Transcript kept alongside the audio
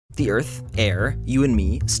the Earth, air, you and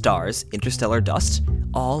me, stars, interstellar dust,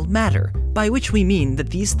 all matter, by which we mean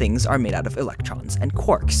that these things are made out of electrons and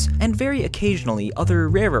quarks, and very occasionally other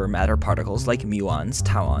rarer matter particles like muons,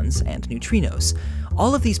 tauons, and neutrinos.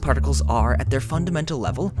 All of these particles are, at their fundamental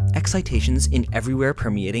level, excitations in everywhere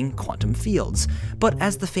permeating quantum fields. But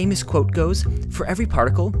as the famous quote goes, for every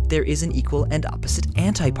particle, there is an equal and opposite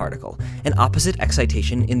antiparticle, an opposite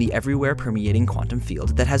excitation in the everywhere permeating quantum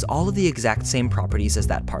field that has all of the exact same properties as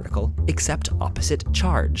that particle, except opposite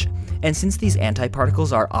charge. And since these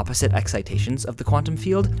antiparticles are opposite excitations of the quantum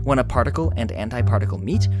field, when a particle and antiparticle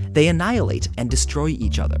meet, they annihilate and destroy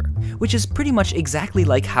each other, which is pretty much exactly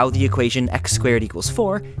like how the equation x squared equals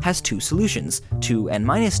 4 has two solutions, 2 and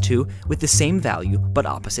minus 2, with the same value but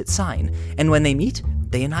opposite sign, and when they meet,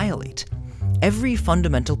 they annihilate. Every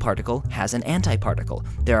fundamental particle has an antiparticle.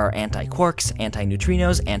 There are anti-quarks,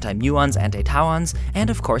 anti-neutrinos, anti-muons, anti-tauons,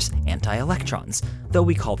 and of course anti-electrons, though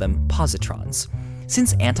we call them positrons.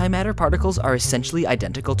 Since antimatter particles are essentially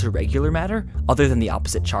identical to regular matter, other than the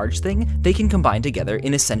opposite charge thing, they can combine together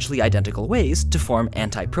in essentially identical ways to form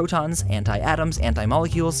antiprotons, anti-atoms,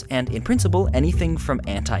 anti-molecules, and in principle anything from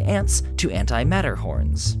anti-ants to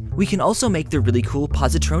anti-Matterhorns. We can also make the really cool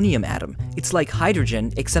positronium atom. It's like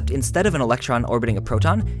hydrogen, except instead of an electron orbiting a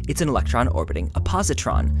proton, it's an electron orbiting a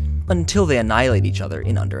positron, until they annihilate each other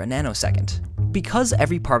in under a nanosecond. Because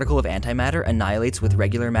every particle of antimatter annihilates with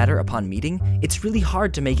regular matter upon meeting, it's really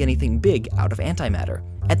hard to make anything big out of antimatter.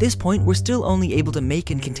 At this point, we're still only able to make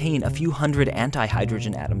and contain a few hundred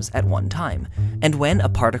anti-hydrogen atoms at one time. And when a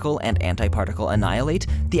particle and antiparticle annihilate,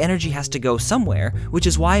 the energy has to go somewhere, which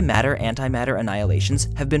is why matter-antimatter annihilations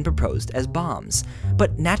have been proposed as bombs.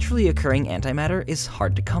 But naturally occurring antimatter is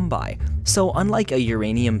hard to come by. So unlike a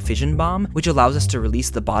uranium fission bomb, which allows us to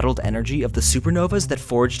release the bottled energy of the supernovas that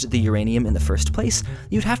forged the uranium in the first place,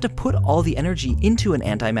 you'd have to put all the energy into an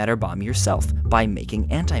antimatter bomb yourself by making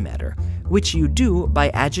antimatter, which you do by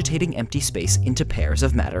agitating empty space into pairs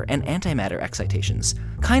of matter and antimatter excitations.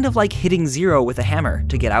 Kind of like hitting 0 with a hammer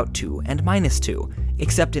to get out 2 and minus 2,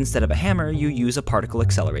 except instead of a hammer, you use a particle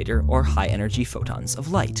accelerator or high-energy photons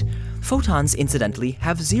of light. Photons, incidentally,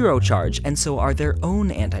 have 0 charge and so are their own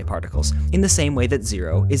antiparticles, in the same way that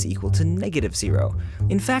 0 is equal to -0.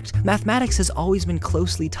 In fact, mathematics has always been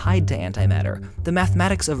closely tied to antimatter. The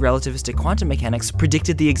mathematics of relativistic quantum mechanics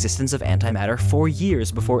predicted the existence of antimatter for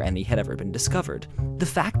years before any had ever been discovered. The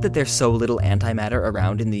fact that there's so little antimatter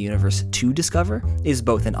around in the universe to discover is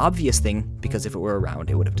both an obvious thing, because if it were around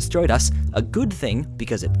it would have destroyed us, a good thing,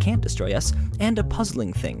 because it can't destroy us, and a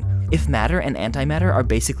puzzling thing. If matter and antimatter are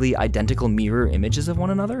basically identical mirror images of one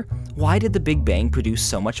another, why did the Big Bang produce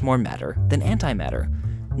so much more matter than antimatter?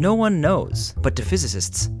 No one knows, but to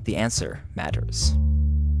physicists, the answer matters.